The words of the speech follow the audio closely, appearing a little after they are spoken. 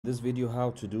This video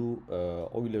how to do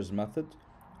Euler's method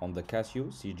on the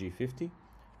Casio CG50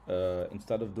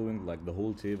 instead of doing like the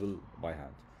whole table by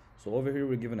hand. So over here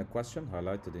we're given a question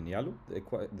highlighted in yellow.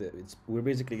 We're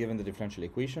basically given the differential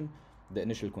equation, the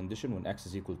initial condition when x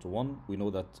is equal to 1. We know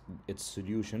that its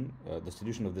solution, the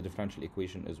solution of the differential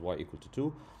equation is y equal to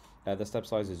 2. The step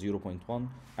size is 0.1,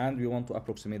 and we want to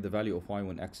approximate the value of y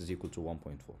when x is equal to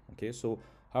 1.4. Okay, so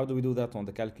how do we do that on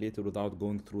the calculator without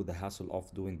going through the hassle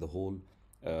of doing the whole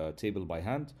table by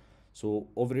hand? So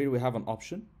over here we have an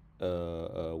option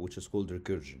which is called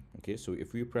recursion. Okay, so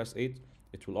if we press 8,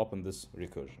 it will open this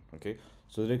recursion. Okay,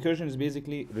 so the recursion is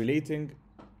basically relating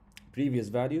previous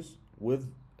values with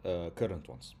current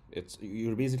ones.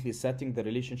 You're basically setting the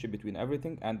relationship between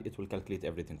everything, and it will calculate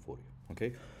everything for you.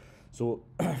 Okay, so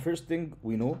first thing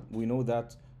we know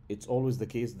that it's always the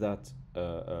case that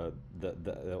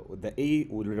the A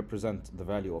will represent the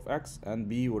value of x and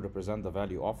B will represent the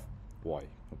value of y.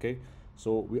 Okay,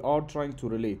 so we are trying to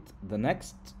relate the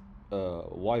next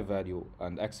y value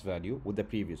and x value with the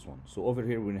previous one. So over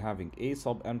here we're having a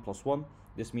sub n plus 1.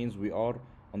 This means we are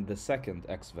on the second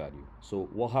x value. So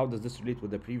how does this relate with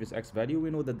the previous x value?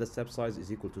 We know that the step size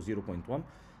is equal to 0.1.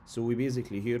 So we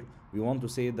basically here we want to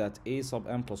say that a sub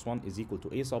n plus 1 is equal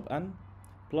to a sub n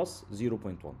plus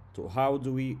 0.1. So how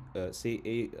do we say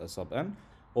a sub n?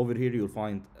 Over here you'll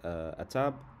find a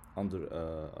tab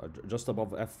under just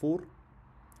above F4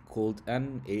 called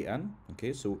NaN.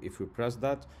 Okay, so if you press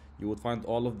that, you would find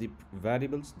all of the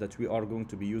variables that we are going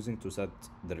to be using to set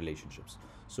the relationships.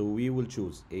 So we will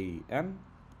choose an,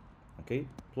 okay,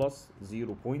 plus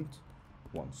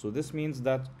 0.1. So this means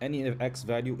that any x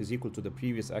value is equal to the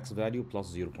previous x value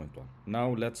plus 0.1.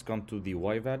 Now let's come to the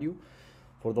y value.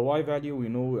 For the y value, we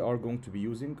know we are going to be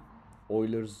using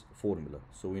Euler's formula.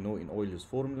 So we know in Euler's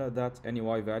formula that any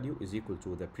y value is equal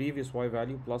to the previous y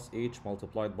value plus h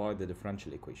multiplied by the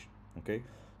differential equation. Okay,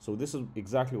 so this is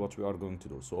exactly what we are going to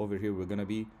do. So over here we're going to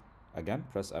be, again,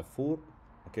 press F4.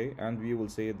 Okay, and we will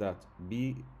say that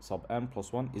b sub n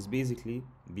plus 1 is basically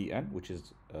bn, which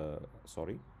is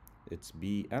it's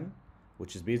bn,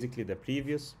 which is basically the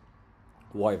previous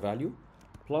y value,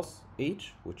 plus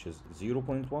h, which is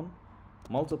 0.1,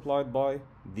 multiplied by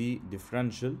the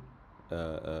differential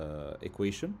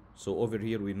equation. So over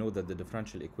here we know that the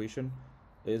differential equation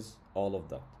is all of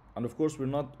that. And of course we're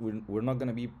not going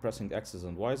to be pressing x's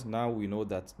and y's. Now we know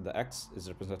that the x is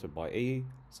represented by a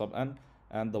sub n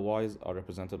and the y's are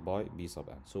represented by b sub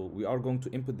n. So we are going to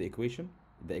input the equation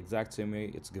the exact same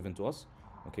way it's given to us.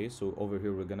 Okay, so over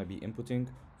here we're going to be inputting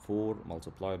 4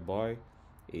 multiplied by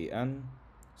an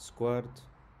squared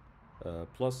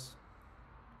plus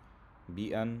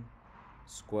bn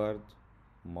squared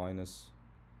minus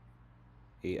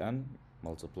an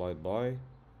multiplied by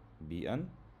bn,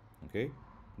 okay,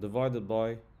 divided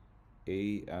by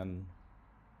an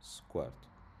squared.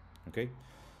 Okay,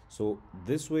 so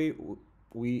this way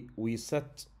we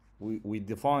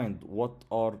defined what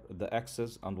are the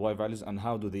x's and y values and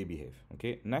how do they behave.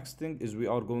 Okay, next thing is we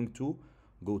are going to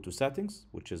go to settings,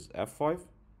 which is F5.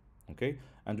 Okay,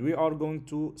 and we are going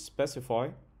to specify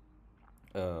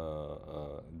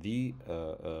the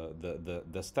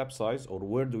step size, or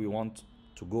where do we want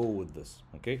to go with this.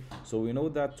 Okay, so we know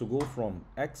that to go from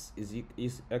x is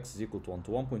equal to 1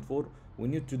 to 1.4, we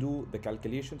need to do the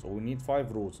calculations, or we need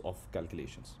 5 rows of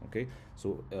calculations. Okay,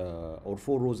 so or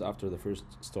 4 rows after the first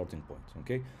starting point.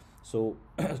 Okay, so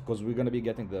because we're going to be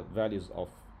getting the values of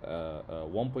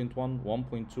 1.1,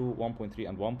 1.2, 1.3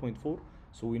 and 1.4,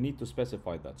 so we need to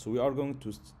specify that. So we are going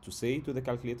to say to the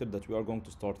calculator that we are going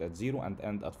to start at 0 and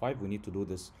end at 5. We need to do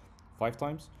this 5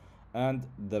 times, and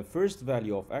the first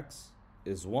value of x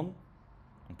is 1.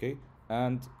 Okay,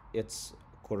 and its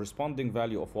corresponding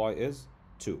value of y is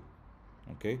 2.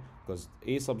 Okay, because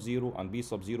a sub 0 and b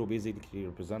sub 0 basically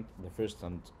represent the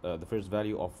first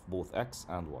value of both x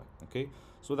and y. Okay,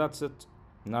 so that's it.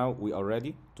 Now we are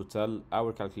ready to tell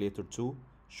our calculator to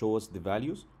show us the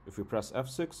values. If we press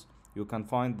F6, you can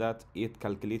find that it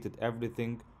calculated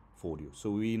everything for you. So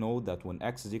we know that when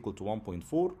x is equal to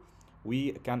 1.4,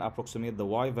 we can approximate the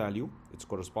y value, its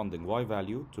corresponding y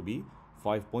value, to be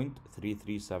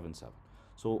 5.3377.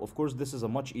 So of course this is a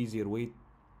much easier way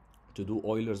to do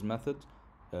Euler's method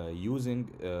using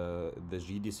the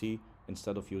GDC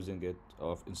instead of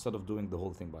doing the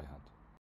whole thing by hand.